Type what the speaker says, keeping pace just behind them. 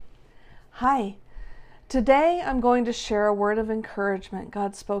Hi. Today I'm going to share a word of encouragement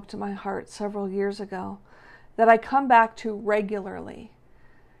God spoke to my heart several years ago that I come back to regularly.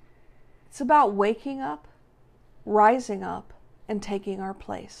 It's about waking up, rising up, and taking our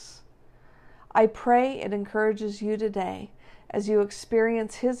place. I pray it encourages you today as you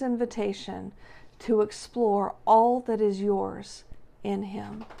experience His invitation to explore all that is yours in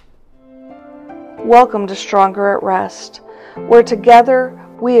Him. Welcome to Stronger at Rest, where together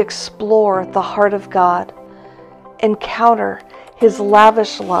we explore the heart of God, encounter His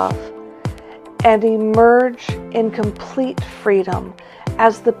lavish love, and emerge in complete freedom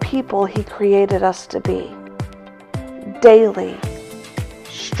as the people He created us to be. Daily,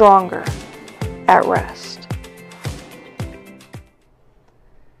 stronger at rest.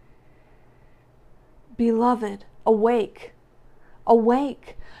 Beloved, awake,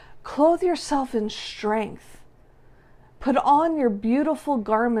 awake, clothe yourself in strength. Put on your beautiful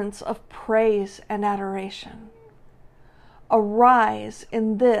garments of praise and adoration. Arise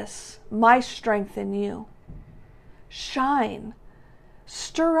in this, my strength in you. Shine.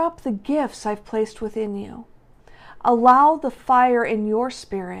 Stir up the gifts I've placed within you. Allow the fire in your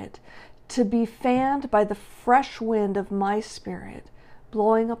spirit to be fanned by the fresh wind of my spirit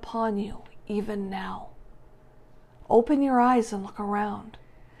blowing upon you even now. Open your eyes and look around.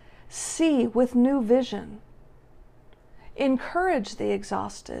 See with new vision. Encourage the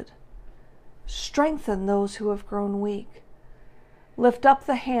exhausted. Strengthen those who have grown weak. Lift up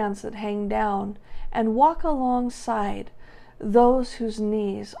the hands that hang down and walk alongside those whose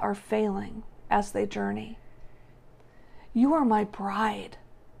knees are failing as they journey. You are my bride.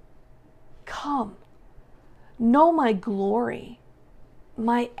 Come, know my glory,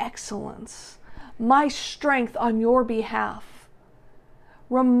 my excellence, my strength on your behalf.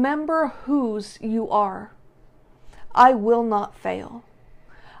 Remember whose you are. I will not fail.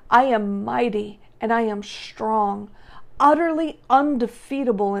 I am mighty and I am strong, utterly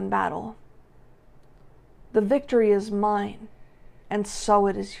undefeatable in battle. The victory is mine, and so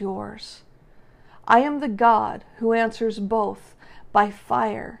it is yours. I am the God who answers both by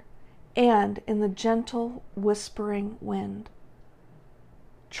fire and in the gentle whispering wind.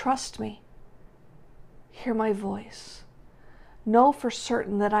 Trust me. Hear my voice. Know for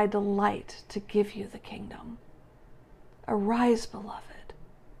certain that I delight to give you the kingdom. Arise, beloved.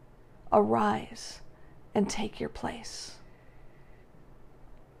 Arise and take your place.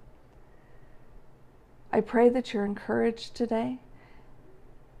 I pray that you're encouraged today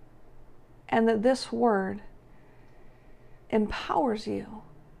and that this word empowers you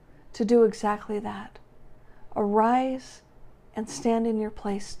to do exactly that. Arise and stand in your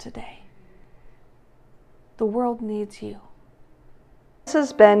place today. The world needs you. This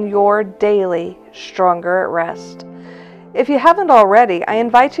has been your daily Stronger at Rest. If you haven't already, I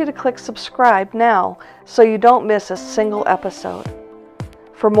invite you to click subscribe now so you don't miss a single episode.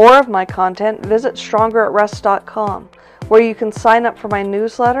 For more of my content, visit StrongerAtRest.com, where you can sign up for my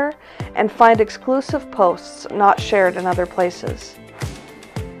newsletter and find exclusive posts not shared in other places.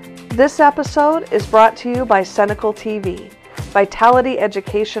 This episode is brought to you by Cenacle TV, Vitality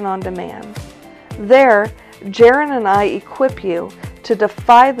Education on Demand. There, Jaron and I equip you to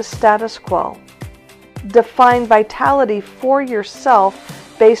defy the status quo. Define vitality for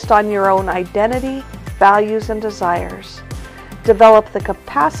yourself based on your own identity, values, and desires. Develop the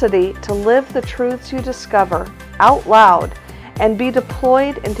capacity to live the truths you discover out loud and be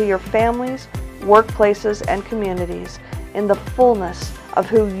deployed into your families, workplaces, and communities in the fullness of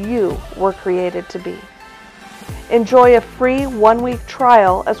who you were created to be. Enjoy a free 1-week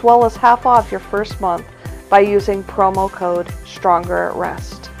trial as well as half off your first month by using promo code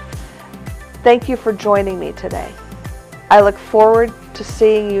STRONGERATREST. Thank you for joining me today. I look forward to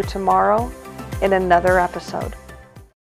seeing you tomorrow in another episode.